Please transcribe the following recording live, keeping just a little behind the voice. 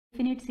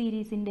Infinite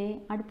സീരീസിൻ്റെ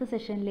അടുത്ത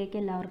സെഷനിലേക്ക്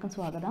എല്ലാവർക്കും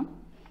സ്വാഗതം.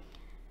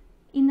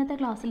 ഇന്നത്തെ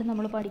ക്ലാസ്സിൽ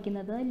നമ്മൾ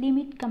പഠിക്കുന്നത്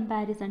ലിമിറ്റ്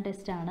കമ്പാരിസൺ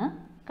ടെസ്റ്റ് ആണ്.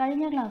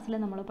 കഴിഞ്ഞ ക്ലാസ്സിൽ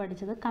നമ്മൾ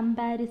പഠിച്ചത്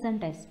കമ്പാരിസൺ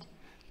ടെസ്റ്റ്.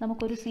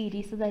 നമുക്കൊരു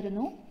സീരീസ്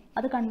തരുന്നു,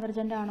 അത്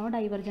കൺവെർജൻ്റ് ആണോ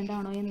ഡൈവർജൻ്റ്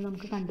ആണോ എന്ന്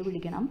നമുക്ക്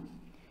കണ്ടുപിടിക്കണം.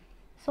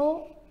 സോ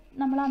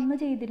നമ്മൾ അന്ന്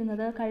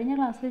ചെയ്തിരുന്നത്, കഴിഞ്ഞ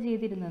ക്ലാസ്സിൽ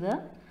ചെയ്തിരുന്നത്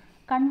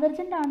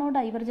കൺവെർജൻ്റ് ആണോ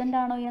ഡൈവർജൻ്റ്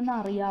ആണോ എന്ന്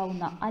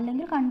അറിയാവുന്ന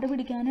അല്ലെങ്കിൽ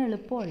കണ്ടുപിടിക്കാൻ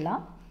എളുപ്പമുള്ള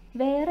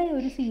വേറെ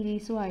ഒരു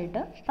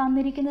സീരീസുമായിട്ട്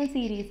തന്നിരിക്കുന്ന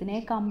സീരീസിനെ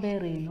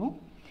കമ്പയർ ചെയ്യുന്നു.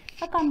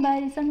 ആ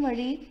കമ്പാരിസൺ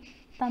വഴി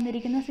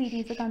തന്നിരിക്കുന്ന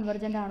സീരീസ്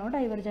കൺവെർജൻ്റ് ആണോ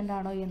ഡൈവർജൻ്റ്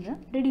ആണോ എന്ന്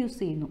റെഡ്യൂസ്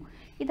ചെയ്യുന്നു.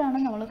 ഇതാണ്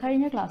നമ്മൾ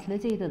കഴിഞ്ഞ ക്ലാസ്സിൽ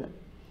ചെയ്തത്.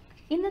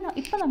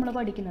 ഇപ്പോൾ നമ്മൾ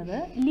പഠിക്കുന്നത്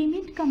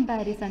ലിമിറ്റ്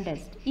കമ്പാരിസൺ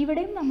ടെസ്റ്റ്.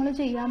 ഇവിടെയും നമ്മൾ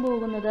ചെയ്യാൻ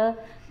പോകുന്നത്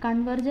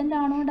കൺവെർജൻ്റ്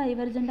ആണോ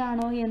ഡൈവർജൻ്റ്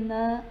ആണോ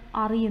എന്ന്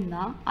അറിയുന്ന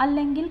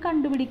അല്ലെങ്കിൽ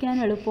കണ്ടുപിടിക്കാൻ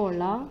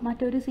എളുപ്പമുള്ള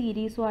മറ്റൊരു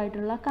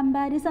സീരീസുമായിട്ടുള്ള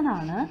കമ്പാരിസൺ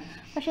ആണ്.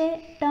 പക്ഷേ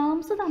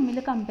ടേംസ് തമ്മിൽ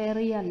കമ്പയർ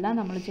ചെയ്യല്ല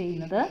നമ്മൾ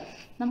ചെയ്യുന്നത്.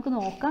 നമുക്ക്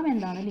നോക്കാം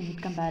എന്താണ്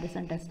ലിമിറ്റ്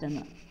കമ്പാരിസൺ ടെസ്റ്റ്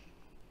എന്ന്.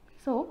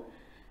 സോ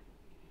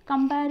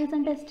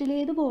കമ്പാരിസൺ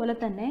ടെസ്റ്റിലേതുപോലെ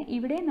തന്നെ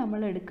ഇവിടെ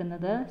നമ്മൾ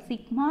എടുക്കുന്നത്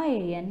sigma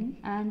A N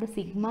and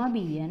sigma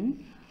B N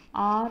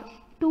R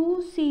to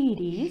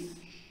series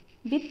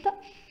with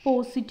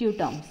positive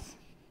terms.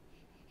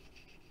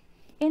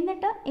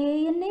 എന്നിട്ട് എ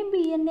എന്നെയും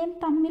ബി എന്നെയും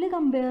തമ്മിൽ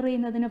കമ്പയർ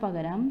ചെയ്യുന്നതിന്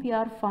പകരം V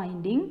R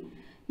finding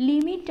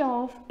limit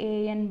of A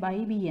N by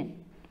B N.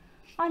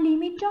 ആ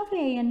limit of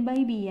A N by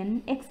B N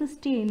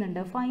exist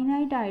ചെയ്യുന്നുണ്ട്,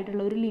 finite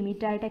ആയിട്ടുള്ള ഒരു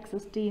ലിമിറ്റായിട്ട്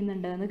എക്സിസ്റ്റ്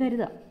ചെയ്യുന്നുണ്ട് എന്ന്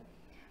കരുതുക.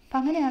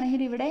 അപ്പം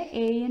അങ്ങനെയാണെങ്കിൽ ഇവിടെ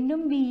എ എന്നും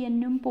ബി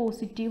എന്നും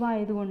പോസിറ്റീവ്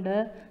ആയതുകൊണ്ട്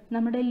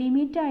നമ്മുടെ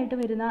ലിമിറ്റായിട്ട്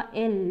വരുന്ന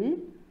എൽ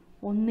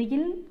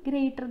ഒന്നുകിൽ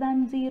ഗ്രേറ്റർ ദാൻ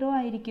 0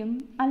 ആയിരിക്കും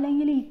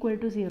അല്ലെങ്കിൽ ഈക്വൽ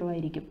ടു 0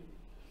 ആയിരിക്കും.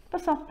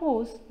 അപ്പോൾ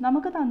സപ്പോസ്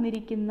നമുക്ക്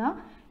തന്നിരിക്കുന്ന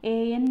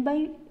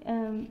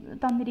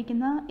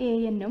എ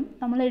എന്നും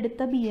നമ്മൾ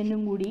എടുത്ത ബി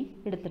എന്നും കൂടി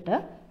എടുത്തിട്ട്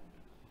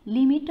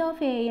limit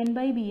of A N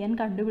by B N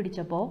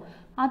കണ്ടുപിടിച്ചപ്പോൾ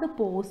അത്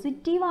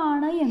പോസിറ്റീവ്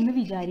ആണ് എന്ന്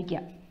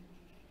വിചാരിക്കാം.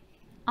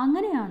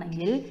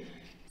 അങ്ങനെയാണെങ്കിൽ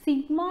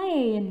സിഗ്മ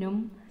എ എന്നും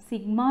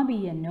സിഗ്മ ബി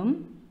എന്നും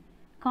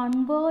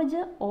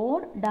കൺവേർജ് ഓർ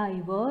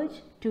ഡൈവേർജ്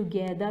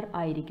ടുഗെദർ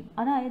ആയിരിക്കും.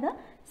 അതായത്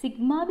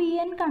സിഗ്മ ബി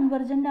എൻ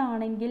കൺവെർജൻ്റ്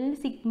ആണെങ്കിൽ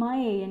സിഗ്മ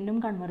എ എന്നും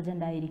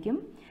കൺവെർജൻ്റ് ആയിരിക്കും.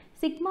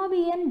 സിഗ്മ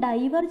ബി എൻ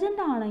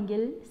ഡൈവർജൻ്റ്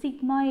ആണെങ്കിൽ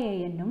സിഗ്മ എ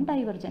എന്നും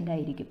ഡൈവർജൻ്റ്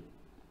ആയിരിക്കും.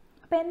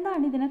 അപ്പോൾ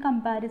എന്താണ് ഇതിന്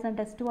കമ്പാരിസൺ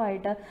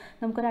ടെസ്റ്റുമായിട്ട്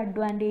നമുക്കൊരു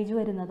അഡ്വാൻറ്റേജ്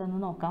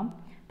വരുന്നതെന്ന് നോക്കാം.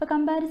 ഇപ്പോൾ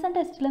കമ്പാരിസൺ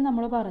ടെസ്റ്റിൽ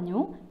നമ്മൾ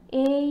പറഞ്ഞു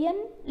A N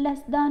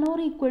less than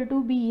or equal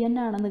to B N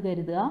ആണെന്ന്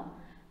കരുതുക.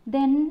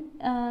 Then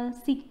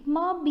sigma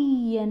B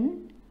N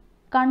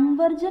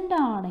convergent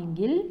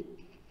ആണെങ്കിൽ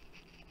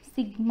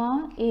സിഗ്മ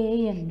എ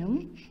എന്നും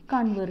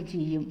കൺവെർജ്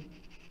ചെയ്യും.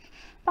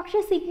 പക്ഷേ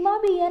സിഗ്മ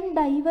ബി എൻ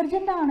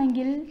ഡൈവർജൻ്റ്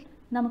ആണെങ്കിൽ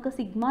നമുക്ക്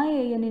സിഗ്മ എ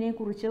എന്നിനെ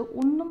കുറിച്ച്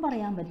ഒന്നും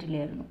പറയാൻ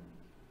പറ്റില്ലായിരുന്നു.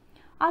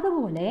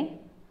 അതുപോലെ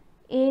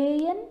A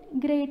N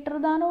greater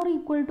than or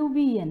equal to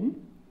B N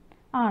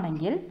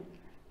ആണെങ്കിൽ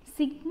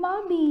സിഗ്മ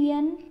ബി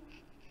എൻ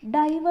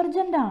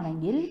ഡൈവർജൻ്റ്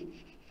ആണെങ്കിൽ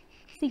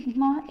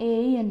സിഗ്മ എ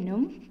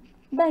എന്നും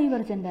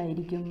ഡൈവർജൻ്റ്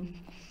ആയിരിക്കും.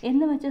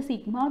 എന്ന് വെച്ചാൽ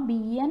സിഗ്മ ബി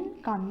എൻ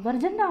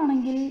കൺവെർജൻ്റ്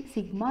ആണെങ്കിൽ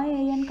സിഗ്മ എ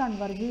എൻ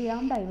കൺവെർജ്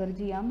ചെയ്യാം ഡൈവർജ്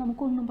ചെയ്യാം,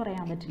 നമുക്കൊന്നും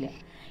പറയാൻ പറ്റില്ല.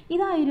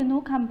 ഇതായിരുന്നു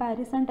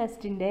കമ്പാരിസൺ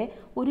ടെസ്റ്റിൻ്റെ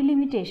ഒരു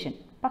ലിമിറ്റേഷൻ.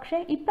 പക്ഷേ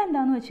ഇപ്പം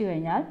എന്താണെന്ന് വെച്ച്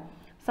കഴിഞ്ഞാൽ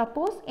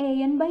suppose A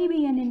N by B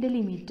എന്നിൻ്റെ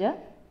ലിമിറ്റ്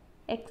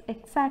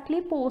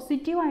എക്സാക്ട്ലി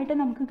പോസിറ്റീവായിട്ട്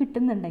നമുക്ക്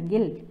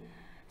കിട്ടുന്നുണ്ടെങ്കിൽ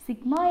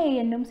സിഗ്മ എ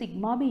എന്നും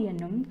സിഗ്മ ബി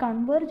എന്നും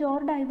കൺവെർജ് ഓർ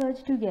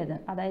ഡൈവേർജ്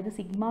ടുഗെദർ. അതായത്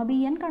സിഗ്മ ബി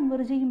എൻ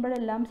കൺവെർജ്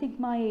ചെയ്യുമ്പോഴെല്ലാം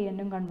സിഗ്മ എ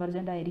എന്നും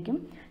കൺവെർജൻ്റ് ആയിരിക്കും.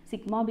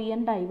 സിഗ്മ ബി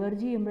എൻ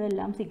ഡൈവേർജ്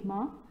ചെയ്യുമ്പോഴെല്ലാം സിഗ്മ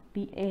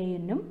ബി എ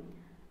എന്നും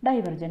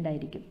ഡൈവർജൻ്റ്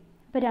ആയിരിക്കും.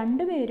 അപ്പോൾ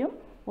രണ്ടുപേരും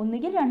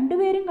ഒന്നുകിൽ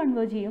രണ്ടുപേരും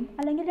കൺവേർജ് ചെയ്യും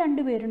അല്ലെങ്കിൽ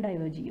രണ്ടുപേരും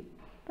ഡൈവേർജ് ചെയ്യും.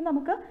 അപ്പം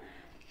നമുക്ക്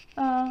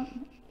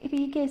ഇപ്പോൾ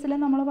ഈ കേസിൽ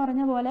നമ്മൾ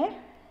പറഞ്ഞ പോലെ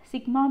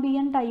സിഗ്മ ബി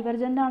എൻ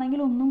ഡൈവർജൻ്റ്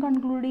ആണെങ്കിൽ ഒന്നും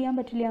കൺക്ലൂഡ് ചെയ്യാൻ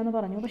പറ്റില്ല എന്ന്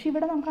പറഞ്ഞു. പക്ഷേ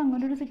ഇവിടെ നമുക്ക്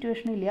അങ്ങനൊരു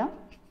സിറ്റുവേഷൻ ഇല്ല,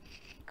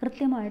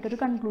 കൃത്യമായിട്ടൊരു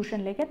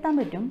കൺക്ലൂഷനിലേക്ക് എത്താൻ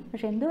പറ്റും.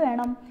 പക്ഷെ എന്ത്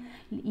വേണം,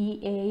 ഈ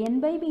എ എൻ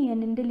ബൈ ബി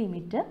എന്നിൻ്റെ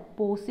ലിമിറ്റ്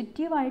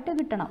പോസിറ്റീവായിട്ട്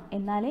കിട്ടണം,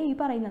 എന്നാലേ ഈ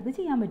പറയുന്നത്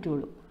ചെയ്യാൻ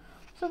പറ്റുള്ളൂ.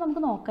 സോ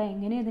നമുക്ക് നോക്കാം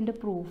എങ്ങനെയാണ് ഇതിൻ്റെ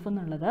പ്രൂഫ്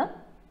എന്നുള്ളത്.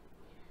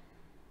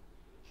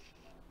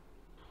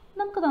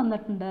 നമുക്ക്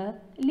തന്നിട്ടുണ്ട്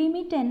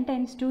limit n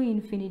tense to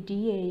infinity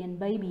A N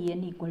by B N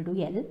equal to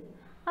L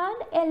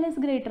and L is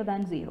greater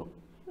than 0.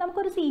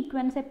 നമുക്കൊരു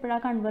സീക്വൻസ്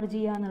എപ്പോഴാണ് കൺവെർജ്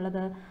ചെയ്യുക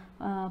എന്നുള്ളത്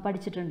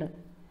പഠിച്ചിട്ടുണ്ട്.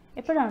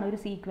 എപ്പോഴാണ് ഒരു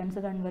സീക്വൻസ്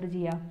കൺവെർജ്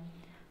ചെയ്യുക?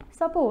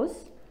 Suppose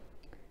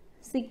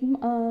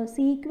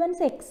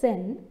sequence X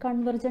N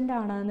convergent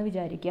ആണ് എന്ന്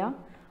വിചാരിക്കുക.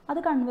 അത്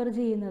കൺവെർജ്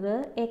ചെയ്യുന്നത്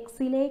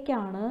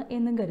എക്സിലേക്കാണ്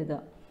എന്നും കരുതുക.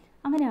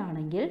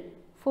 അങ്ങനെയാണെങ്കിൽ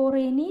for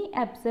any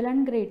epsilon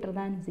greater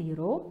than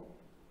 0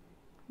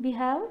 we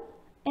have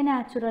a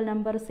natural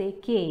number say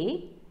k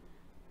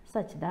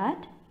such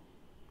that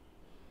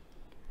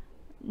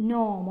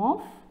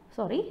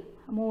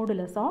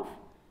modulus of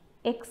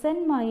xn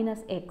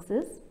minus x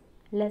is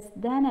less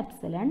than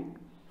epsilon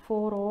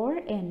for all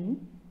n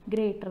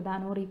greater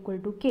than or equal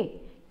to k.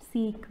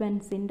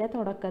 സീക്വൻസിൻ്റെ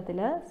തുടക്കത്തിൽ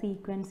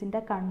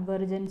സീക്വൻസിൻ്റെ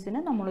കൺവെർജൻസിന്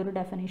നമ്മളൊരു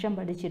definition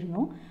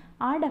പഠിച്ചിരുന്നു.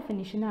 ആ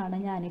ഡെഫിനിഷനാണ്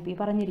ഞാനിപ്പോൾ ഈ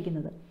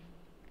പറഞ്ഞിരിക്കുന്നത്.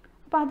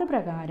 അപ്പോൾ അത്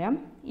പ്രകാരം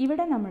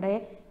ഇവിടെ നമ്മുടെ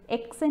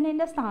എക്സ്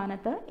എന്നിൻ്റെ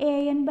സ്ഥാനത്ത് A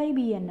N by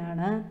B N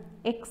ആണ്,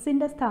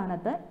 എക്സിൻ്റെ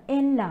സ്ഥാനത്ത്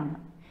എൽ ആണ്.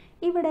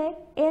 ഇവിടെ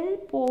എൽ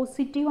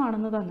പോസിറ്റീവ്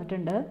ആണെന്ന്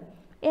തന്നിട്ടുണ്ട്.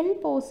 എൽ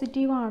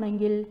പോസിറ്റീവ്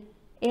ആണെങ്കിൽ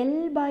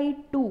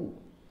L/2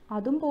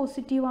 അതും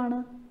പോസിറ്റീവാണ്.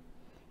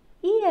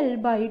 ഈ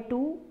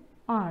L/2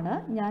 ആണ്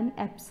ഞാൻ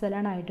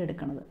എപ്സിലൺ ആയിട്ട്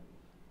എടുക്കുന്നത്.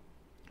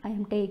 I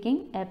am taking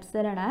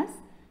epsilon as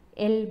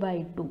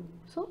L/2.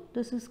 So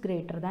this is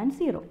greater than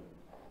 0.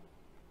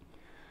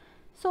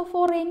 So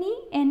for any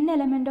n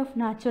element of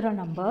natural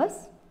numbers,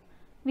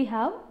 we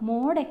have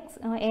mod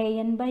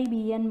an by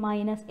bn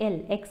minus L,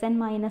 xn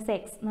minus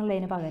x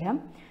എന്നുള്ളതിന് പകരം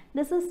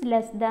this is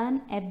less than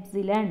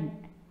epsilon.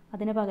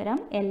 അതിന് പകരം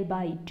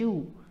L/2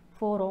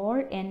 for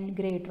all n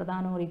greater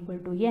than or equal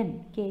to n.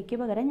 kക്ക്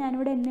പകരം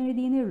ഞാനിവിടെ n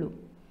എഴുതിയെന്നേ ഉള്ളൂ.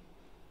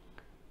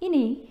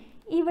 ഇനി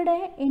ഇവിടെ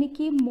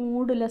എനിക്ക്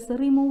മോഡുലസ്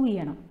റിമൂവ്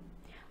ചെയ്യണം.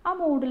 ആ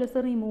മോഡുലസ്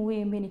റിമൂവ്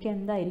ചെയ്യുമ്പോൾ എനിക്ക്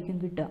എന്തായിരിക്കും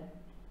കിട്ടുക?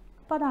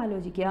 അപ്പോൾ അത്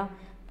ആലോചിക്കുക.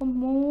 അപ്പം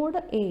mode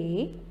A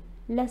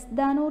less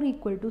than or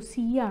equal to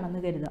C ആണെന്ന്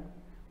കരുതുക.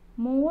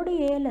 Mode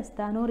A less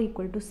than or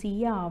equal to C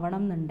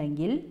ആവണം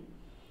എന്നുണ്ടെങ്കിൽ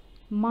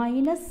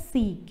മൈനസ്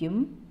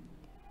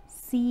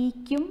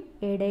സിക്കും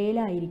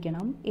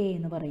ഇടയിലായിരിക്കണം എ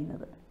എന്ന്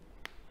പറയുന്നത്.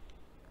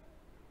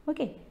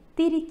 ഓക്കെ,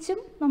 തിരിച്ചും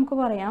നമുക്ക്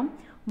പറയാം.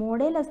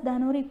 Mode A less than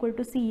or equal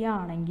to C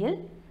ആണെങ്കിൽ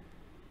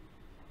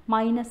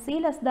minus C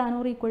less than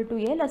or equal to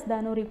A less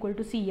than or equal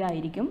to C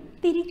ആയിരിക്കും.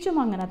 തിരിച്ചും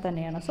അങ്ങനെ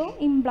തന്നെയാണ്. So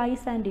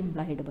implies and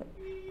implied by.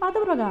 അപ്പോൾ അത്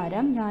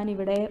പ്രകാരം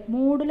ഞാനിവിടെ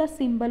മോഡുലസ്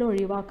സിമ്പൽ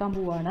ഒഴിവാക്കാൻ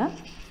പോവാണ്.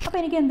 അപ്പോൾ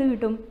എനിക്ക് എന്ത്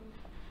കിട്ടും?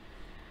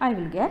 I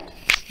will get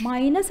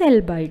minus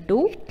L/2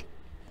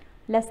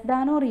 less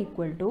than or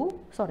equal two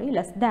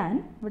less than.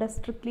 ഇവിടെ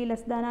സ്ട്രിക്ട്ലി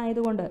ലെസ് ദാൻ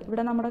ആയതുകൊണ്ട്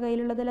ഇവിടെ നമ്മുടെ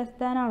കയ്യിലുള്ളത് ലെസ്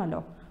ദാൻ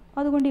ആണല്ലോ,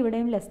 അതുകൊണ്ട്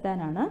ഇവിടെയും ലെസ്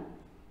ദാൻ ആണ്.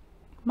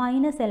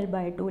 minus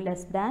L/2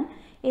 less than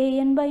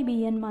an by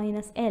bn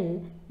minus L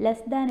less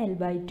than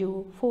L/2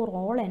 for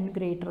all n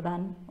greater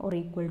than or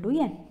equal to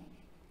n.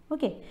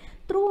 Okay,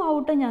 through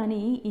out ഞാൻ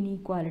ഈ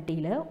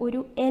ഇനീക്വാലിറ്റിയിൽ ഒരു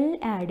L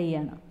ആഡ്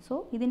ചെയ്യാണ്. സോ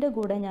ഇതിൻ്റെ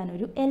കൂടെ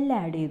ഞാനൊരു L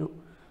ആഡ് ചെയ്തു.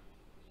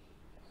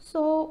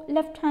 So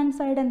left hand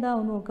side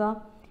എന്താവും നോക്കുക?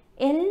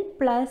 L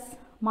plus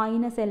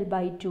minus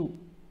L/2.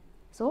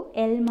 So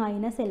L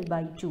minus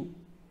L/2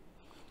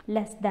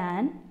 less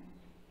than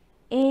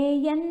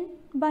an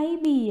by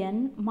bn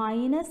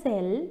minus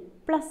L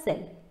plus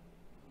L.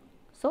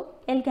 So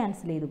L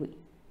cancel ചെയ്തു പോയി.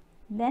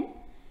 Then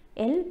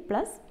L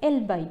plus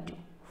L/2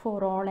 for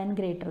all n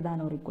greater than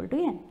or equal to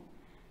n.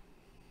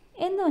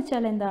 എന്ന്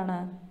വെച്ചാൽ എന്താണ്?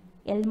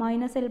 L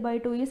minus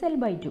L/2 is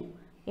L/2.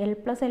 L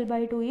plus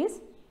L/2 is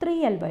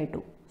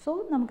 3L/2. So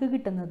നമുക്ക്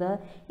കിട്ടുന്നത്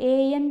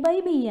an by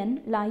bn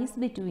lies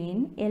between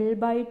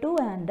L/2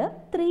 and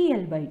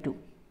 3L/2.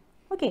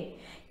 Okay,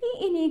 ഈ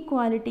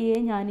ഇനീക്വാലിറ്റിയെ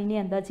ഞാനിനി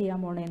എന്താ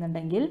ചെയ്യാൻ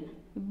പോകണമെന്നുണ്ടെങ്കിൽ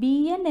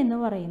bn എന്ന്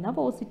പറയുന്ന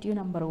പോസിറ്റീവ്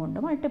നമ്പർ കൊണ്ട്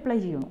മൾട്ടിപ്ലൈ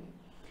ചെയ്യണം.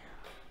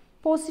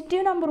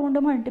 പോസിറ്റീവ് നമ്പർ കൊണ്ട്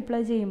മൾട്ടിപ്ലൈ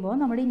ചെയ്യുമ്പോൾ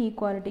നമ്മുടെ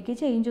ഇനീക്വാലിറ്റിക്ക്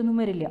ചേഞ്ച് ഒന്നും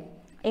വരില്ല.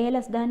 എ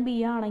ലെസ് ദാൻ ബി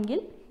ആണെങ്കിൽ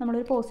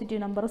നമ്മളൊരു പോസിറ്റീവ്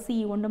നമ്പർ സി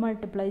കൊണ്ട്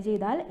മൾട്ടിപ്ലൈ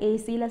ചെയ്താൽ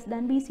AC ലെസ്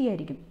ദാൻ BC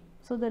ആയിരിക്കും.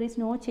 So there is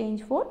no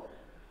change for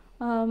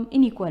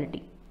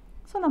inequality.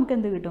 So നമുക്ക്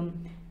എന്ത് കിട്ടും?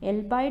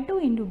 L/2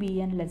 into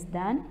bn less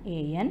than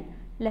an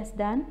less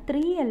than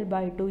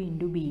 3L/2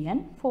 into bn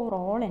for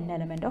all n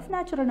element of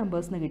natural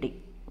numbers എന്ന് കിട്ടി.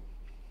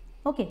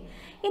 Okay,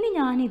 ഇനി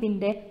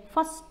ഞാനിതിൻ്റെ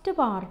first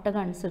part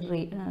consider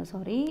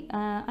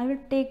I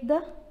will take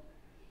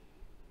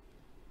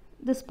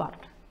this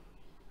part.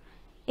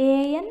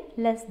 an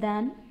less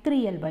than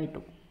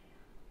 3L/2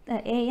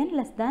 an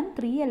less than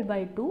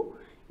 3L/2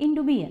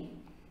 into bn.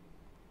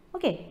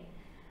 Okay,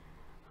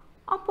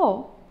 അപ്പോൾ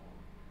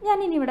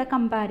ഞാനിനി ഇവിടെ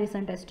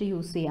comparison test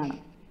use ചെയ്യാണ്.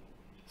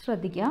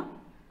 ശ്രദ്ധിക്കുക,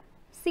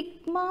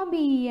 sigma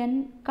bn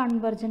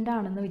convergent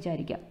ആണെന്ന്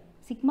വിചാരിക്കാം.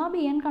 സിഗ്മ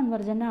bn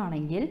കൺവെർജൻ്റ്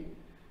ആണെങ്കിൽ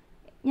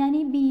ഞാൻ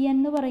ഈ bn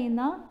എന്ന്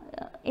പറയുന്ന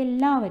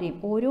എല്ലാവരെയും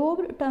ഓരോ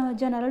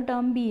ജനറൽ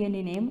ടേം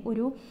bnനെയും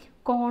ഒരു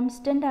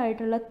കോൺസ്റ്റൻ്റ്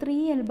ആയിട്ടുള്ള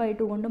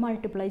 3L/2 കൊണ്ട്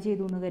മൾട്ടിപ്ലൈ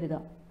ചെയ്തു എന്ന്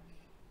കരുതാം.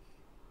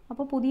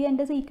 അപ്പോൾ പുതിയ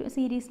എൻ്റെ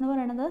സീരീസ് എന്ന്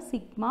പറയുന്നത്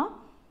sigma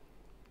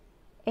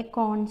A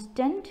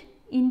constant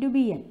into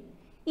bn.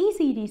 ഈ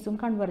സീരീസും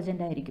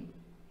കൺവെർജൻ്റ് ആയിരിക്കും.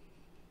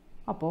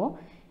 അപ്പോൾ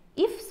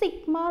ഇഫ്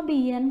സിഗ്മ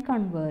bn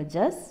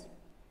കൺവേർജസ്,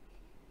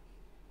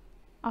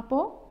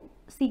 അപ്പോൾ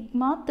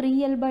സിഗ്മ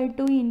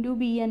 3L/2 ഇൻറ്റു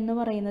bn എന്ന്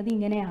പറയുന്നത്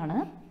ഇങ്ങനെയാണ്.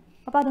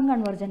 അപ്പോൾ അതും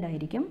കൺവെർജൻ്റ്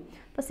ആയിരിക്കും.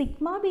 അപ്പോൾ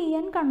സിഗ്മ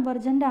bn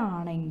കൺവെർജൻ്റ്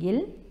ആണെങ്കിൽ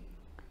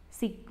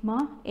സിഗ്മ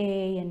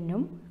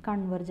anനും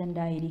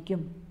കൺവെർജൻ്റ്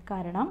ആയിരിക്കും.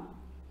 കാരണം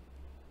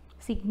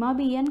സിഗ്മ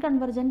bn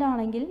കൺവെർജൻ്റ്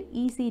ആണെങ്കിൽ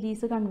ഈ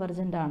സീരീസ്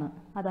കൺവെർജൻ്റ് ആണ്.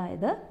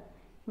 അതായത്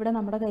ഇവിടെ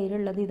നമ്മുടെ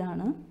കയ്യിലുള്ളത്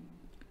ഇതാണ്,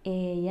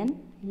 an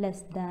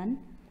less than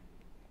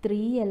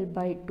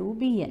 3L/2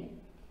 bn.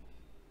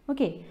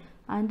 Okay,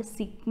 and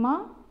sigma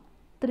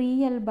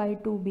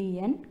 3L/2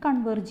 bn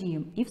converge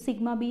ചെയ്യും. If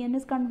sigma bn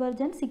is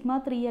convergent, sigma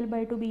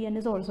 3L/2 bn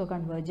is also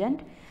convergent.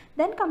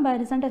 Then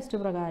comparison test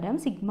പ്രകാരം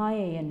sigma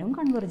anനും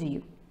converge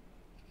ചെയ്യും.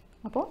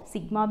 അപ്പോൾ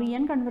sigma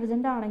bn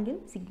convergent ആണെങ്കിൽ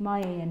sigma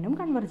anനും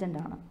convergent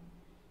ആണ്.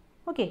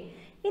 Okay,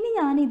 ഇനി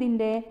ഞാൻ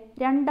ഇതിൻ്റെ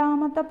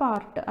രണ്ടാമത്തെ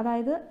പാർട്ട്,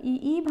 അതായത്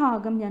ഈ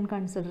ഭാഗം ഞാൻ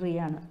കൺസിഡർ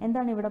ചെയ്യാണ്.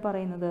 എന്താണ് ഇവിടെ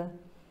പറയുന്നത്?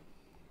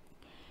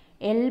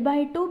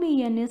 L/2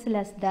 bn is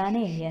less than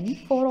an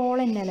for all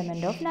n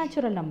element of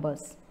natural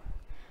numbers.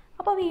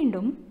 അപ്പോൾ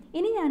വീണ്ടും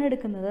ഇനി ഞാൻ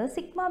എടുക്കുന്നത്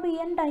സിഗ്മ ബി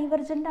എൻ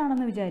ഡൈവർജൻ്റ്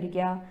ആണെന്ന്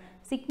വിചാരിക്കുക.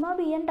 സിഗ്മ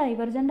ബി എൻ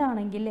ഡൈവർജൻ്റ്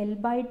ആണെങ്കിൽ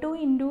L/2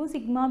 into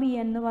sigma B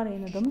N എന്ന്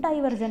പറയുന്നതും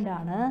ഡൈവർജൻ്റ്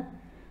ആണ്.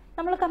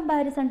 നമ്മൾ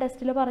കമ്പാരിസൺ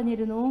ടെസ്റ്റിൽ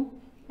പറഞ്ഞിരുന്നു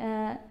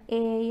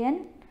A N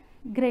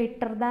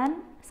greater than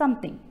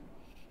something,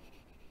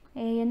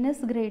 A N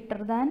is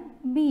greater than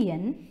B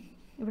N.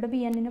 ഇവിടെ ബി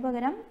എന്നിന്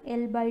പകരം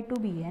L/2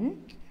 ബി എൻ.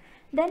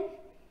 ദെൻ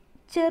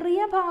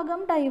ചെറിയ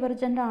ഭാഗം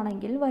ഡൈവർജൻ്റ്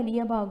ആണെങ്കിൽ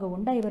വലിയ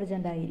ഭാഗവും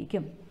ഡൈവർജൻ്റ്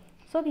ആയിരിക്കും.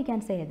 So we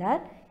can say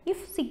that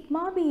if sigma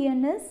B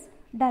N is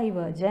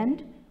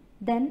divergent,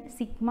 then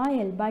sigma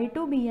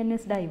L/2 Bn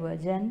is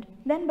divergent,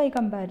 then by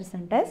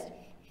comparison test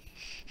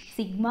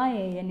sigma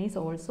An is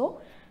also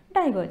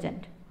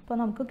divergent. അപ്പോൾ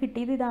നമുക്ക്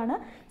കിട്ടിയത് ഇതാണ്.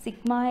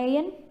 Sigma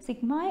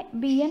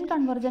B N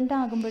convergent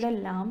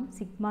ആകുമ്പോഴെല്ലാം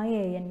sigma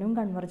A എന്നും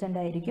convergent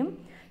ആയിരിക്കും.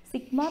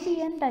 Sigma B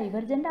N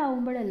divergent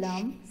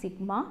ആകുമ്പോഴെല്ലാം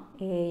sigma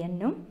A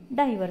എന്നും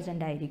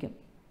divergent ആയിരിക്കും.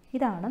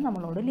 ഇതാണ്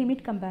നമ്മളോട്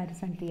ലിമിറ്റ്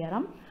കമ്പാരിസൺ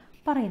തിയറം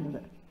പറയുന്നത്.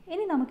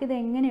 ഇനി നമുക്കിത്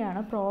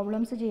എങ്ങനെയാണ്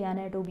പ്രോബ്ലംസ്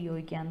ചെയ്യാനായിട്ട്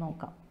ഉപയോഗിക്കാൻ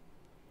നോക്കാം.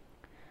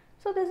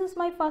 So this is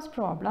my first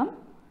problem.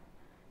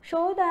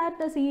 Show that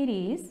the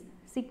series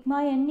sigma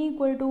n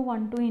equal to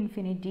 1 to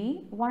infinity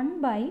 1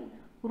 by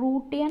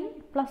root n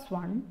plus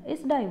 1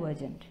 is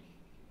divergent.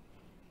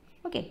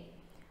 Okay.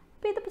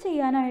 അപ്പോൾ ഇതിപ്പോൾ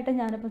ചെയ്യാനായിട്ട്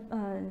ഞാനിപ്പോൾ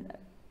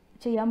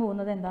ചെയ്യാൻ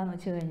പോകുന്നത് എന്താണെന്ന്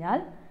വെച്ച് കഴിഞ്ഞാൽ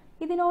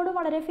ഇതിനോട്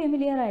വളരെ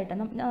ഫെമിലിയർ ആയിട്ട്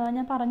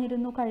ഞാൻ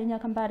പറഞ്ഞിരുന്നു, കഴിഞ്ഞ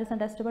കമ്പാരിസൺ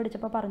ടെസ്റ്റ്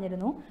പഠിച്ചപ്പോൾ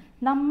പറഞ്ഞിരുന്നു,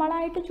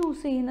 നമ്മളായിട്ട്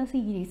ചൂസ് ചെയ്യുന്ന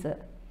സീരീസ്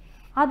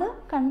അത്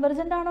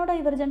കൺവെർജൻ്റ് ആണോ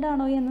ഡൈവർജൻ്റ്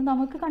ആണോ എന്ന്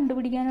നമുക്ക്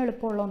കണ്ടുപിടിക്കാൻ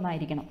എളുപ്പമുള്ള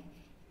ഒന്നായിരിക്കണം.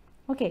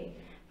 ഓക്കെ,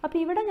 അപ്പോൾ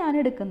ഇവിടെ ഞാൻ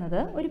എടുക്കുന്നത്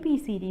ഒരു പി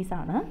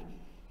സീരീസാണ്.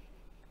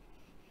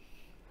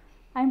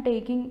 ഐ എം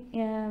ടേക്കിംഗ്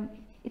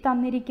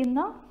തന്നിരിക്കുന്ന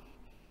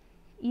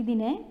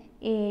ഇതിനെ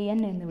എ എൻ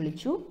എന്ന്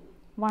വിളിച്ചു,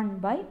 1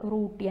 by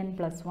root n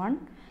plus 1,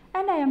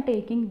 and I am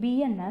taking B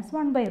N as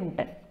 1 by root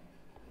n.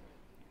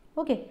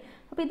 Okay,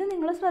 അപ്പോൾ ഇത്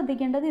നിങ്ങൾ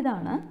ശ്രദ്ധിക്കേണ്ടത്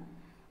ഇതാണ്.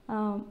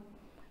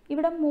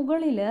 ഇവിടെ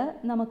മുകളിൽ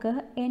നമുക്ക്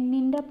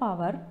എന്നിൻ്റെ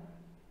പവർ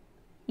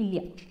ഇല്ല,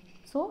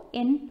 സോ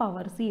n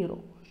പവർ 0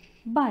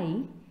 ബൈ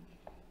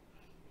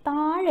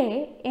താഴെ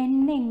n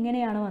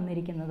എങ്ങനെയാണ്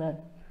വന്നിരിക്കുന്നത്,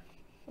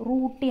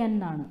 റൂട്ട് n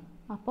ആണ്.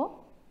 അപ്പോൾ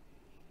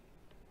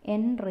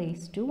n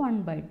raised to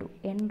 1/2,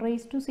 n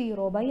raised to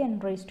 0 by n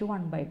raised to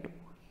 1/2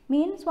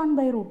 means 1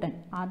 by root n.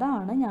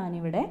 അതാണ്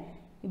ഞാനിവിടെ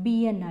ബി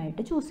എൻ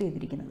ആയിട്ട് ചൂസ്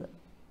ചെയ്തിരിക്കുന്നത്.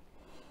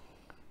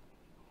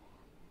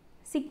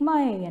 സിഗ്മ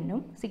എ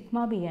എന്നും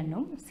സിഗ്മ ബി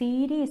എന്നും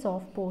സീരീസ്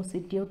ഓഫ്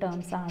പോസിറ്റീവ്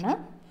ടേംസ് ആണ്.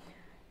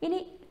 ഇനി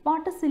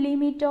what is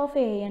limit of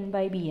A N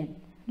by B N?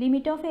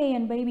 Limit of A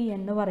N by B N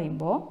എന്ന്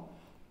പറയുമ്പോൾ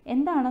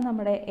എന്താണ്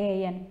നമ്മുടെ A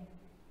N?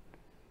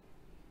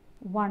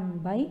 1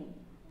 by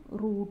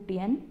root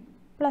n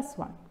plus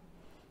 1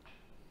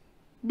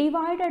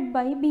 divided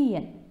by B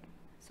N.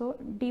 So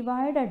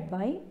divided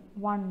by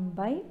 1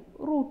 by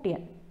root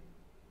n.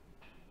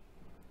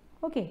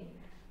 Okay,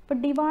 but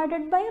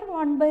divided by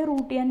 1 by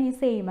root n is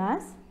same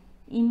as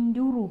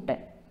into root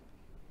n.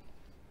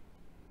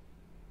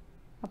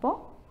 അപ്പോൾ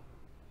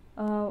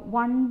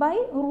 1 by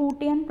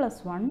root n plus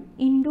 1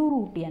 into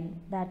root n,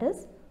 that is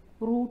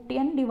root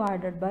n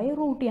divided by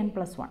root n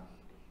plus 1.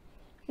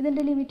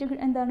 ഇതിൻ്റെ limit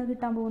എന്താണ്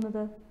കിട്ടാൻ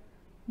പോകുന്നത്?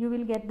 You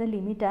will get the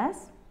limit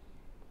as,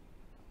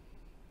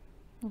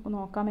 നമുക്ക്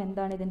നോക്കാം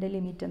എന്താണ് ഇതിൻ്റെ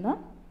limit എന്ന്.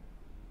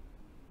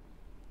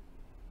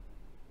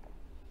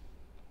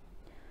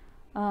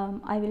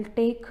 I will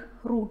take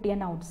root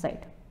n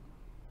outside.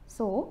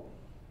 So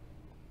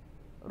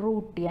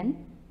root n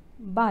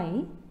by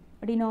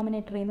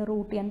ഡിനോമിനേറ്ററിൽ നിന്ന്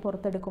root n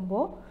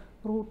പുറത്തെടുക്കുമ്പോൾ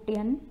root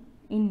n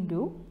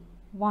into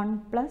 1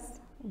 plus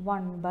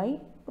 1 by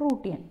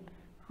root n.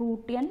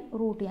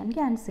 Root n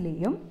cancel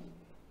ചെയ്യും.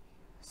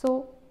 സോ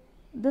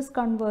ദിസ്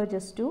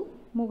കൺവേർജസ് ടു,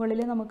 മുകളിൽ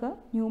നമുക്ക്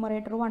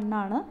ന്യൂമറേറ്റർ 1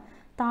 ആണ്,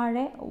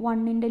 താഴെ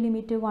 1ൻ്റെ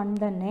ലിമിറ്റ് 1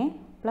 തന്നെ,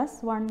 plus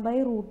 1 by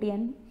root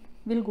n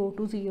will go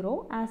to 0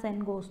 as n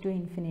goes to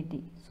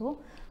infinity. So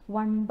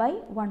 1 by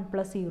 1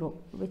 plus 0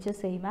 which is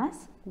same as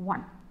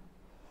 1.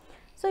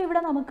 So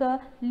ഇവിടെ നമുക്ക്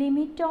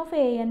limit of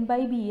A N by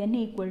B N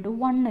equal to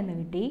 1 എന്ന്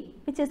കിട്ടി,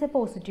 which is A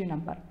positive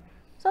number.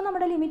 So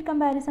നമ്മുടെ limit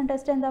comparison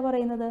test എന്താ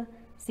പറയുന്നത്?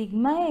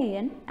 Sigma A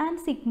N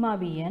and sigma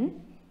B N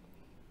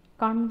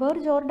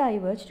converge or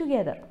diverge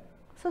together.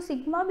 So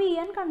sigma B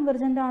N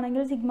convergent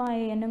ആണെങ്കിൽ sigma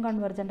A എന്നും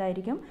convergent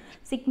ആയിരിക്കും.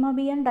 Sigma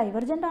B N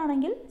divergent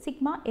ആണെങ്കിൽ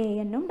sigma A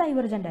എന്നും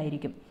divergent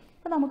ആയിരിക്കും.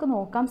 അപ്പോൾ നമുക്ക്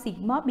നോക്കാം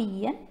സിഗ്മ ബി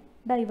എൻ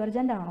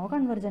ഡൈവർജൻ്റ് ആണോ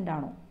കൺവെർജൻ്റ്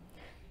ആണോ.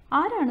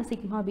 ആരാണ്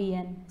sigma B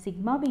N?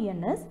 Sigma B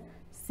N is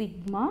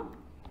sigma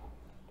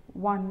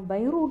 1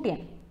 by root n.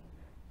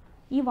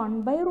 ഈ 1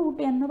 by root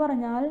n എന്ന്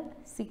പറഞ്ഞാൽ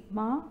sigma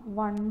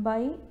 1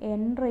 by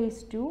n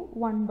raised to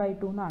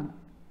 1/2 എന്നാണ്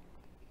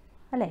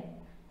അല്ലേ.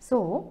 So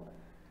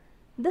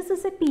this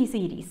is A P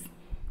series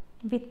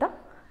with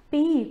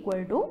p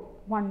equal to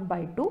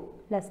 1/2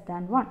 less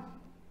than 1.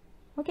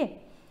 Okay,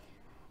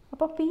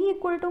 അപ്പോൾ p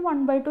equal to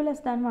 1/2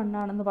 less than 1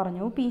 ആണെന്ന്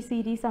പറഞ്ഞു, P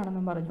series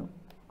ആണെന്നും പറഞ്ഞു.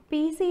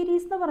 പി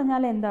സീരീസ് എന്ന്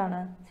പറഞ്ഞാൽ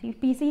എന്താണ്?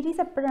 പി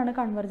സീരീസ് എപ്പോഴാണ്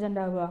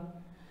കൺവെർജൻ്റ് ആവുക?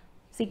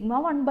 Sigma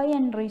 1 by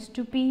n raised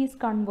to p is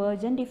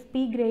convergent if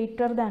p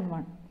greater than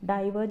 1,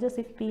 diverges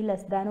if p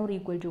less than or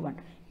equal to 1.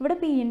 ഇവിടെ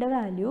p ൻ്റെ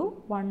വാല്യൂ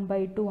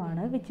 1/2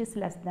 ആണ്, which is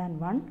less than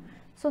 1.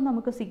 So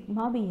നമുക്ക് sigma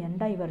B N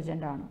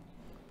divergent ആണ്.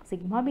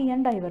 Sigma B N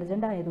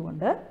divergent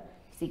ആയതുകൊണ്ട്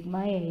sigma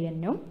A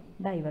എന്നും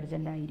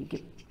divergent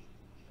ആയിരിക്കും.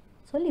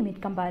 So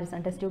limit comparison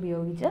test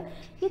ഉപയോഗിച്ച്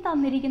ഈ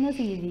തന്നിരിക്കുന്ന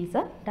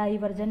സീരീസ്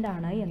ഡൈവർജൻ്റ്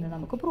ആണ് എന്ന്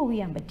നമുക്ക് പ്രൂവ്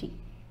ചെയ്യാൻ പറ്റി.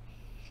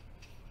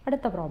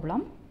 അടുത്ത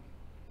problem,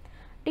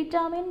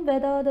 determine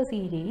whether the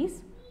series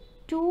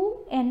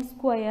 2n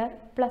square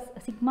plus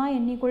sigma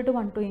n equal to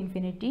 1 to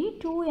infinity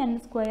 2n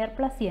square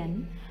plus n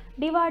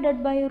divided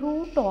by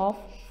root of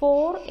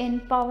 4n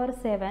power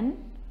 7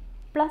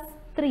 plus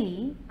 3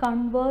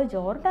 converge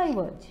or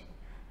diverge.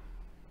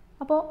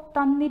 അപ്പോൾ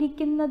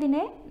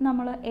തന്നിരിക്കുന്നതിനെ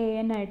നമ്മൾ A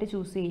N ആയിട്ട്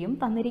choose ചെയ്യും.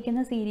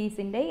 തന്നിരിക്കുന്ന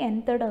സീരീസിൻ്റെ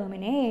nth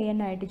ടേമിനെ A N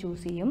ആയിട്ട്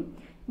choose ചെയ്യും.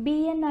 B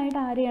N ആയിട്ട്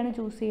ആരെയാണ്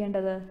choose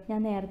ചെയ്യേണ്ടത്? ഞാൻ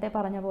നേരത്തെ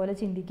പറഞ്ഞ പോലെ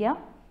ചിന്തിക്കുക.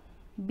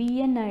 ബി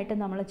എൻ ആയിട്ട്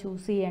നമ്മൾ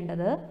ചൂസ്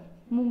ചെയ്യേണ്ടത്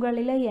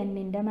മുകളിലെ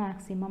എന്നിൻ്റെ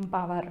maximum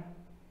power,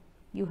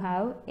 you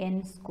have an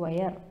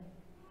square.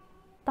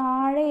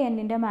 താഴെ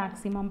എന്നിൻ്റെ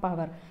മാക്സിമം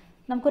പവർ,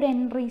 നമുക്കൊരു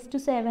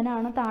n⁻⁷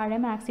 ആണ് താഴെ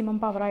മാക്സിമം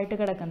പവറായിട്ട്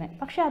കിടക്കുന്നത്,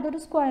 പക്ഷേ അതൊരു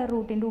സ്ക്വയർ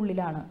റൂട്ടിൻ്റെ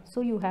ഉള്ളിലാണ്. So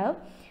you have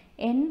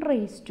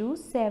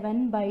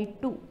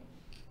n⁻⁷/2.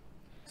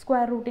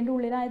 Square റൂട്ടിൻ്റെ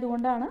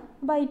ഉള്ളിലായതുകൊണ്ടാണ്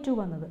 /2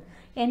 വന്നത്.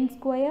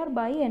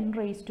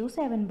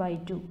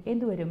 n²/n⁻⁷/2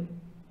 എന്ത് വരും?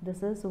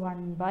 ദിസ് ഈസ്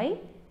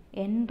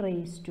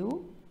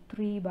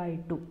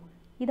 1/n⁻³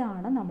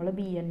 ഇതാണ് നമ്മൾ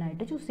ബി എൻ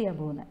ആയിട്ട് ചൂസ് ചെയ്യാൻ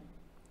പോകുന്നത്.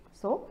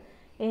 So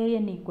A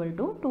N equal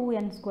to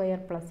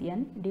 2n² + n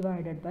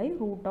divided by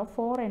root of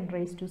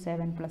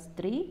 4n⁻⁷ +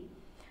 3.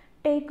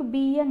 Take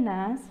B N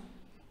as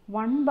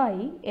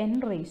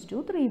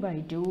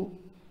 1/n⁻³/2.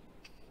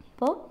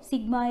 അപ്പോൾ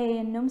സിഗ്മ എ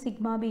എന്നും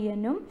സിഗ്മ ബി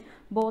എന്നും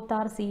both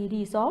are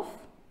series of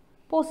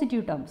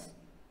positive terms.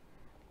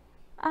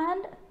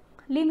 And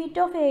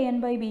limit of A N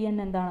by B N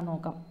എന്താണെന്ന്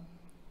നോക്കാം.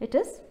 It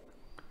is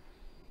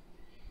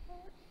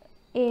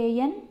A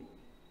N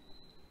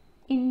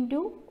into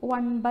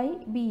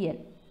 1/bn.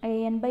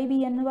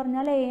 an/bn എന്ന്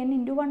പറഞ്ഞാൽ an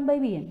into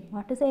 1/bn.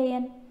 What is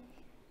an?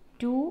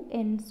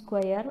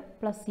 2n²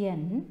 +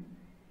 n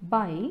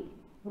by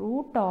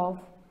root of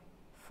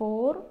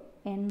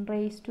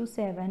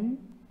 4n⁻⁷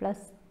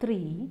 +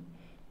 3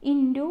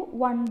 into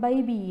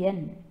 1/bn.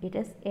 It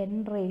is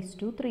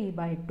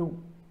n⁻³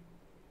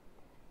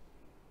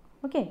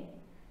 Okay.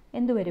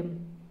 എന്ത് വരും?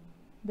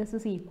 This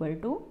is equal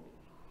to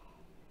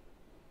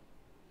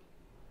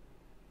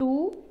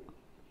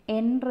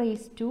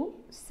 2n⁻⁷/2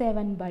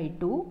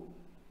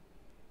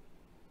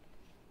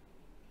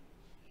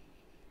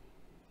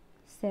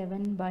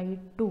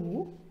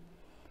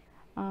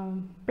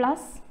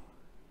 plus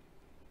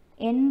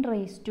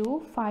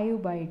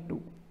n⁻⁵/2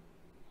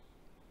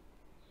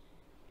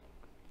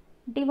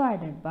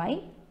 divided by,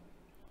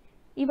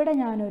 ഇവിടെ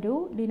ഞാനൊരു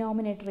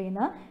ഡിനോമിനേറ്ററിൽ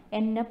നിന്ന്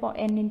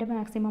എന്നിൻ്റെ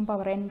maximum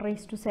power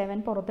n⁻⁷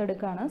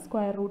 പുറത്തെടുക്കുകയാണ്.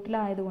 Square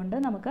റൂട്ടിലായതുകൊണ്ട്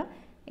നമുക്ക്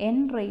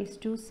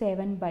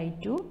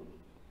n⁻⁷/2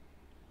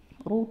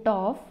 root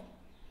of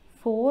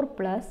 4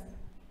 plus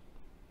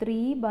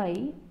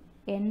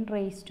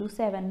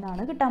 3/n⁻⁷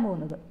 എന്നാണ് കിട്ടാൻ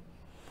പോകുന്നത്.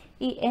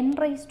 ഈ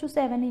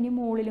n⁻⁷ ഇനി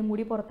മുകളിലും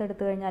കൂടി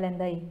പുറത്തെടുത്തു കഴിഞ്ഞാൽ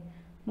എന്തായി?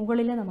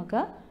 മുകളിൽ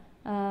നമുക്ക്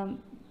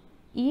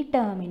ഈ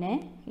ടേമിനെ,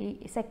 ഈ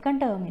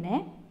സെക്കൻഡ് ടേമിനെ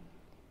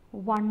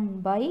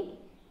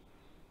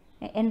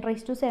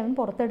 1/n⁻⁷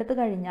 പുറത്തെടുത്ത്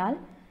കഴിഞ്ഞാൽ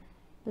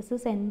this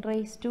is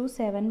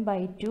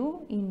n⁻⁷/2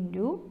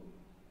 into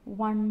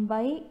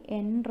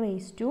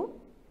 1/n⁻⁷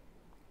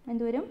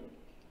 എന്ത് വരും?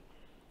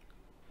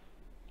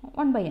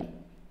 1/n.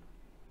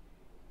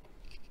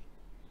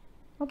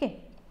 Okay.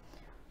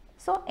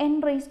 So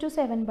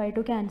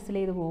n⁻⁷/2 cancel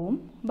ചെയ്ത് പോവും.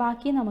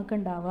 ബാക്കി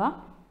നമുക്കുണ്ടാവുക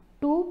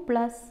 2 +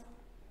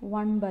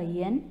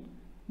 1/n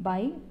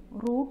by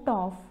root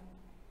of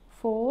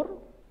 4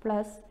 +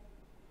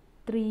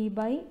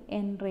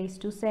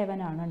 3/n⁻⁷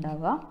 ആണ്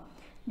ഉണ്ടാവുക.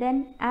 Then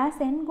as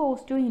n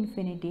goes to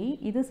infinity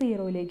ഇത്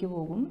 0യിലേക്ക്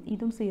പോകും,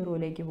 ഇതും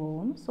 0യിലേക്ക്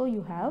പോകും. So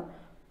you have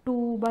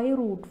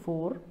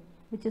 2/√4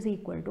 which is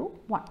equal to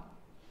 1.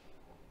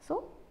 So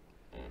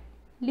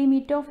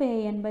limit of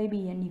an by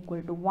bn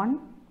equal to 1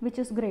 which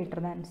is greater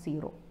than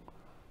 0.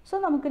 So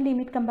നമുക്ക്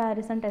limit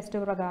comparison test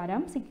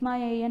പ്രകാരം sigma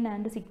A N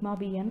and sigma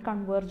B N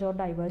converge or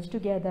diverge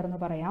together എന്ന്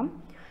പറയാം.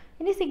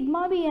 ഇനി sigma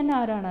B N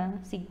ആരാണ്?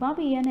 Sigma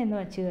B N എന്ന്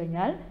വെച്ച്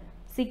കഴിഞ്ഞാൽ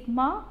sigma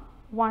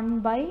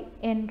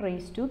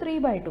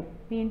 1/n⁻⁵².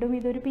 വീണ്ടും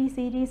ഇതൊരു പി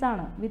സീരീസ്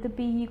ആണ് വിത്ത്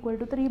പി ഈക്വൽ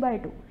ടു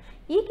 3/2.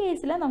 ഈ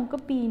കേസിൽ നമുക്ക്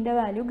പിൻ്റെ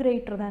വാല്യൂ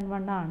ഗ്രേറ്റർ ദാൻ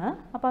 1 ആണ്.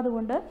 അപ്പോൾ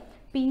അതുകൊണ്ട്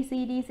പി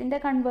സീരീസിൻ്റെ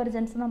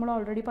കൺവെർജൻസ് നമ്മൾ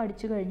ഓൾറെഡി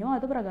പഠിച്ചു കഴിഞ്ഞു.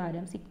 അത്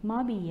പ്രകാരം സിഗ്മ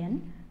ബി എൻ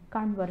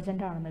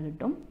കൺവെർജൻ്റ് ആണെന്ന്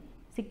കിട്ടും.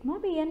 സിഗ്മ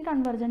ബി എൻ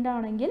കൺവെർജൻ്റ്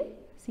ആണെങ്കിൽ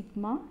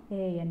സിഗ്മ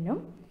എ എന്നും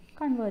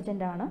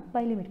കൺവെർജൻ്റ് ആണ്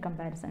by limit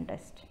comparison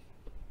test.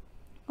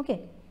 Okay.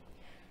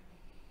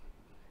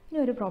 ഇനി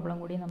ഒരു പ്രോബ്ലം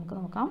കൂടി നമുക്ക്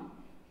നോക്കാം.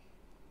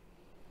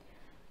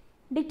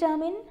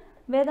 Determine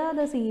whether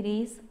the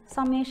series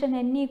summation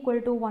n equal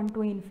to 1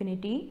 to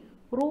infinity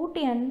root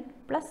n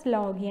plus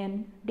log n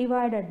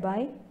divided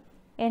by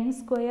n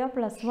square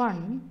plus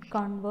 1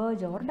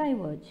 converge or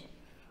diverge.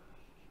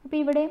 അപ്പോൾ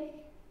ഇവിടെ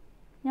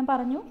ഞാൻ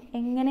പറഞ്ഞു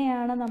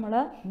എങ്ങനെയാണ് നമ്മൾ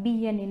ബി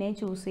എന്നിനെ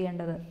ചൂസ്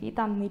ചെയ്യേണ്ടത്. ഈ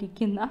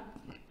തന്നിരിക്കുന്ന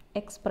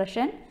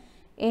എക്സ്പ്രഷൻ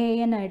എ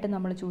എൻ ആയിട്ട്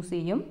നമ്മൾ ചൂസ്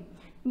ചെയ്യും.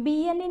 ബി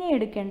എന്നിനെ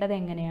എടുക്കേണ്ടത്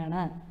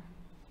എങ്ങനെയാണ്?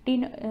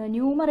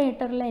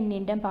 ന്യൂമറേറ്ററിൽ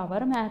എന്നിൻ്റെ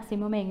പവർ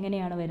മാക്സിമം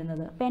എങ്ങനെയാണ്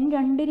വരുന്നത്? അപ്പം n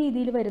രണ്ട്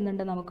രീതിയിൽ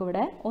വരുന്നുണ്ട്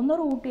നമുക്കിവിടെ. ഒന്ന്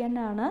റൂട്ട് n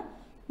ആണ്,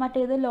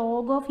 മറ്റേത്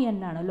ലോഗ് ഓഫ് n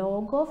ആണ്.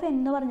 ലോഗ് ഓഫ് n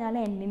എന്ന് പറഞ്ഞാൽ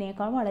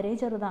n-നേക്കാൾ വളരെ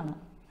ചെറുതാണ്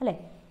അല്ലേ?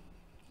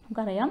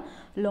 നമുക്കറിയാം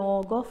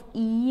ലോഗ് ഓഫ്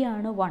ഇ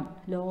ആണ് 1,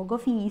 ലോഗ്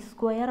ഓഫ് ഇ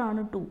സ്ക്വയർ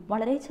ആണ് 2,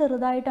 വളരെ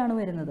ചെറുതായിട്ടാണ്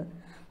വരുന്നത്.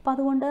 അപ്പോൾ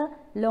അതുകൊണ്ട്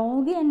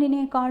ലോഗ്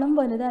n-നേക്കാളും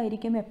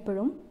വലുതായിരിക്കും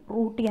എപ്പോഴും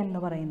റൂട്ട് n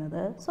എന്ന്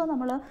പറയുന്നത്. സോ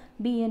നമ്മൾ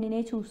ബി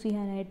എന്നിനെ ചൂസ്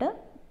ചെയ്യാനായിട്ട്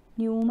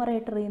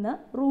ന്യൂമറേറ്ററിൽ നിന്ന്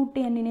റൂട്ട്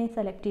n-നെ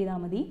സെലക്ട് ചെയ്താൽ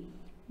മതി.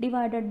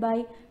 ഡിവൈഡഡ് ബൈ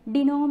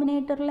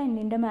ഡിനോമിനേറ്ററിൽ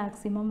n-ൻ്റെ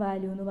മാക്സിമം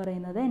വാല്യൂ എന്ന്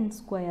പറയുന്നത് n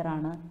സ്ക്വയർ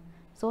ആണ്.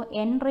 So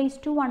n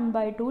raise to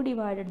 1/2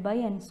 divided by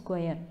n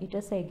square, it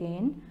is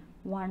again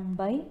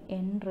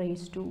 1/n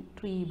raise to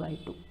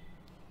 3/2.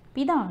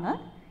 ഇതാണ്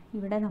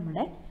ഇവിടെ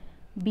നമ്മുടെ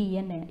ബി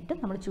എൻ ആയിട്ട്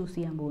നമ്മൾ ചൂസ്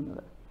ചെയ്യാൻ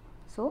പോകുന്നത്.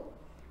 So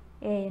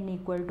an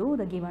equal to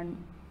the given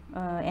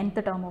nth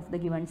term of the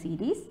given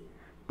series.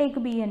 Take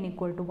bn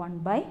equal to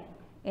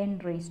 1/n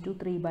raised to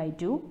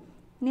 3/2.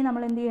 ഇനി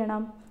നമ്മൾ എന്ത്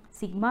ചെയ്യണം?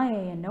 സിഗ്മ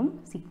എ എന്നും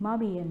സിഗ്മ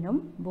ബി എന്നും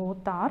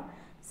both are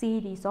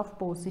series of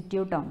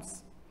positive terms.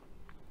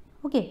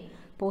 Okay,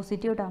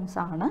 positive terms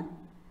ആണ്.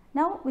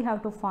 Now we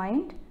have to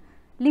find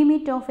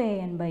limit of A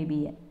N by B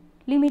N.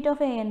 Limit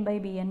of A N by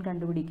B N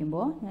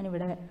കണ്ടുപിടിക്കുമ്പോൾ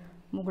ഞാനിവിടെ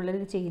മുകളിൽ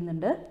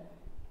ചെയ്യുന്നുണ്ട്.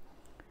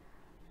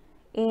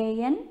 A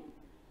N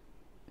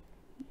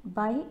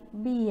by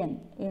B N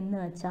എന്ന്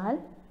വെച്ചാൽ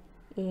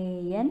A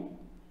N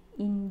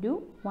into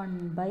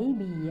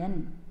 1/bn.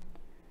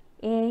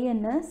 A N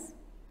is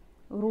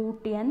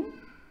root n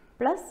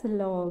plus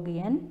log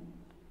n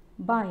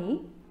by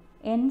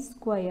n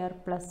square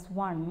plus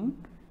 1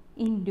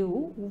 into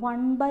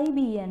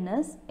 1/bn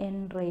is n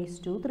raise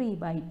to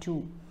 3/2.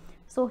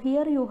 So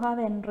here you have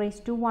n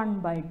raised to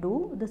 1/2,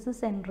 this is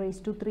n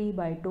raised to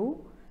 3/2.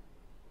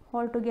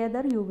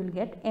 Altogether you will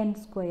get n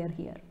square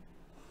here.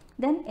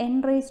 Then n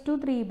raised to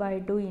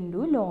 3/2 into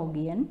log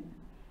n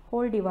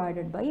whole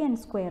divided by n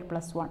square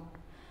plus 1.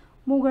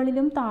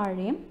 മുകളിലും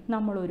താഴെയും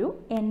നമ്മളൊരു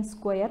n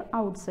square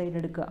outside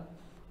എടുക്കുക.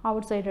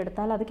 Outside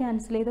എടുത്താൽ അത്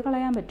cancel ചെയ്ത്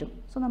കളയാൻ പറ്റും.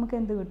 So നമുക്ക്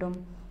എന്ത് കിട്ടും?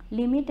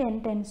 Limit n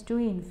tense to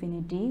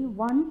infinity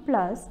 1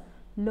 plus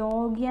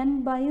log n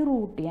by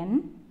root n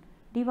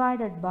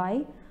divided by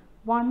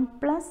 1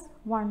 plus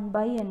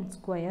 1/n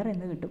square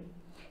എന്ന് കിട്ടും.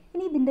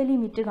 ഇനി ഇതിൻ്റെ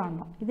ലിമിറ്റ്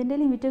കാണണം. ഇതിൻ്റെ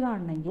ലിമിറ്റ്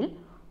കാണണമെങ്കിൽ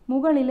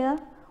മുകളിൽ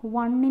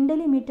 1-ൻ്റെ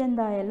ലിമിറ്റ്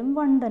എന്തായാലും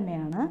 1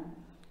 തന്നെയാണ്.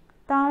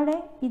 താഴെ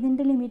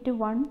ഇതിൻ്റെ limit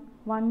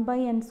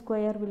 1/n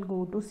square will go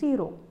to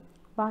 0.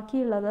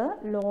 ബാക്കിയുള്ളത്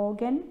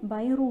log n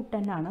by root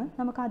n ആണ്.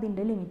 നമുക്ക്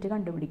അതിൻ്റെ ലിമിറ്റ്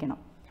കണ്ടുപിടിക്കണം.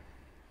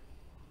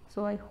 സോ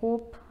ഐ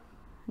ഹോപ്പ്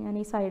ഞാൻ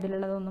ഈ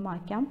സൈഡിലുള്ളതൊന്ന്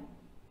മാറ്റാം.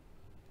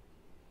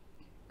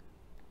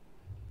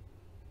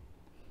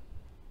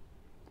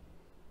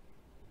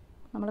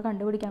 നമ്മൾ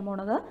കണ്ടുപിടിക്കാൻ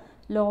പോണത്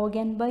log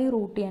n by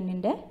root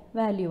n-ൻ്റെ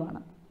value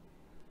ആണ്.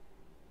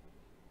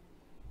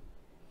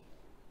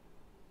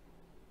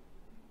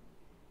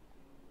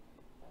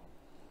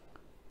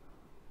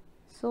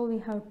 So we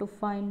have to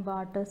find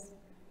what is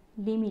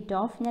limit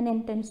of, ഞാൻ n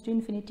ടെൻസ് ടു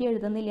ഇൻഫിനിറ്റി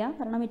എഴുതുന്നില്ല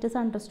കാരണം it is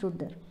understood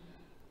there.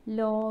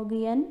 log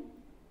n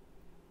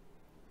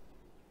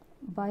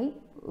by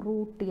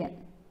root n,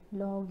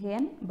 log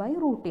n by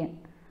root n,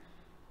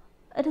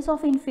 it is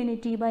of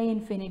infinity by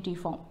infinity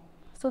form.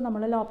 So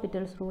നമ്മൾ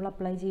L'Hopital's rule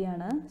apply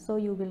ചെയ്യാണ്. So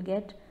you will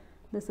get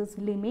this is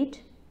limit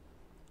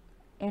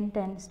n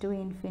tense to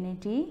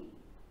infinity,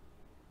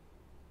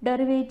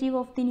 derivative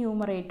of the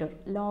numerator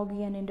log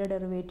n-ൻ്റെ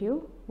derivative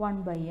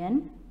 1/n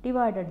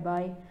divided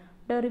by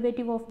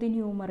derivative of the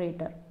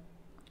numerator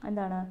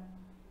എന്താണ്?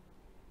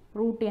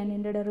 Root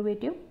n-ൻ്റെ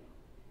derivative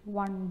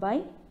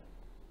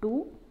 1/2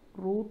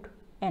 root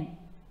n.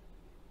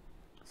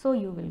 So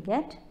you will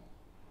get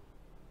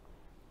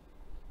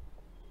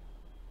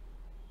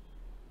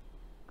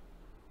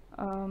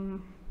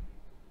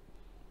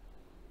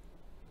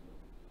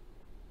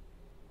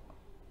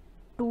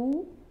 2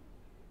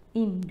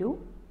 into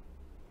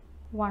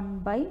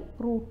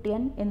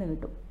 1/√n എന്ന്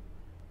കിട്ടും.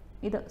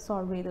 ഇത്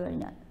solve ചെയ്ത്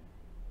കഴിഞ്ഞാൽ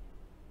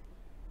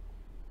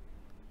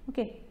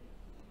okay.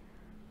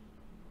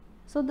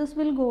 So this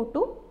will go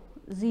to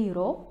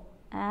 0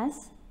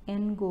 as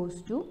n goes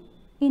to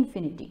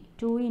infinity.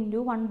 2 into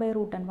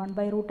 1/√n,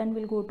 1/√n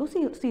will go to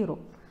 0.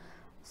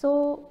 So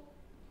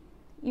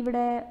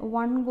ഇവിടെ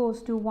 1 goes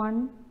to 1,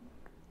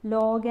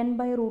 log n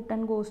by root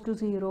n goes to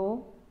 0,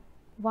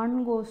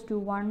 1 goes to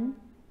 1,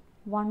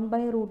 1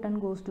 by root n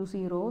goes to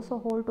 0. So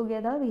whole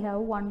together we have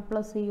 1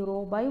 plus 0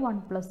 by 1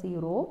 plus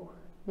 0,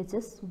 which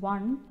is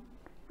 1,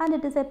 and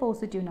it is a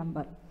positive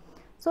number.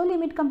 So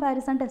limit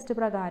comparison test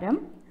prakaram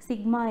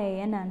sigma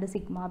an and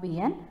sigma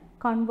bn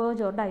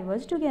converge or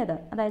diverge together.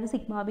 അതായത്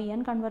sigma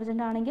bn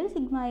convergent ആണെങ്കിൽ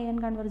sigma an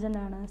convergent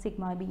ആണ്,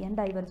 sigma bn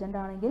divergent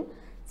ആണെങ്കിൽ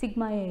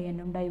sigma an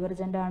ഉം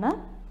divergent ആണ്.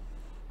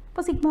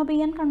 അപ്പോൾ sigma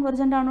bn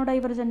convergent ആണോ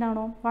divergent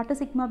ആണോ? What is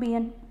sigma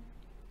bn?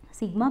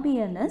 Sigma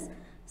bn is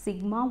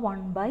sigma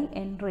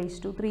 1/n raised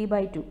to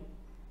 3/2.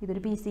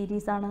 ഇതൊരു p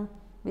series ആണ്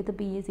with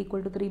p is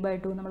equal to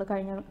 3/2. നമ്മൾ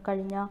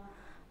കഴിഞ്ഞ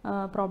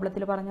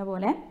പ്രോബ്ലത്തിൽ പറഞ്ഞ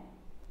പോലെ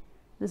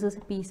this is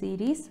p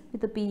series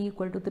with p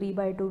equal to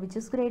 3/2 which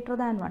is greater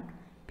than 1.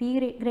 p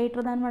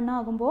greater than 1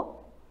 ആകുമ്പോൾ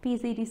P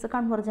series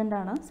convergent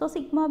ആണ്. So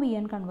sigma B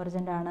N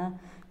convergent ആണ്.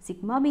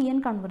 Sigma B N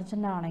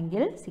convergent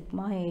ആണെങ്കിൽ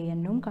sigma A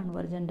എന്നും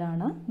convergent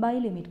ആണ് by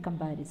limit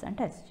comparison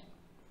test.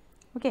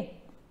 Okay,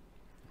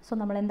 so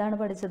നമ്മൾ എന്താണ്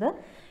പഠിച്ചത്?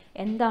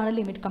 എന്താണ്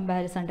ലിമിറ്റ്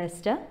കമ്പാരിസൺ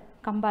ടെസ്റ്റ്?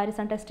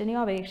 കമ്പാരിസൺ ടെസ്റ്റിനെ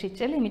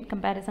അപേക്ഷിച്ച് ലിമിറ്റ്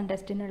കമ്പാരിസൺ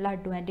ടെസ്റ്റിനുള്ള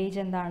അഡ്വാൻറ്റേജ്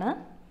എന്താണ്?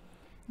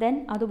 ദെൻ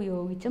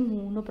അതുപയോഗിച്ച്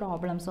 3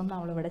 പ്രോബ്ലംസും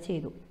നമ്മളിവിടെ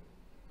ചെയ്തു.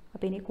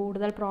 അപ്പോൾ ഇനി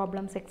കൂടുതൽ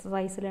problems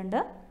എക്സസൈസിലുണ്ട്.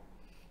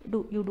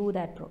 You do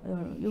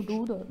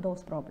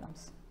those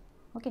problems.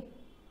 Okay.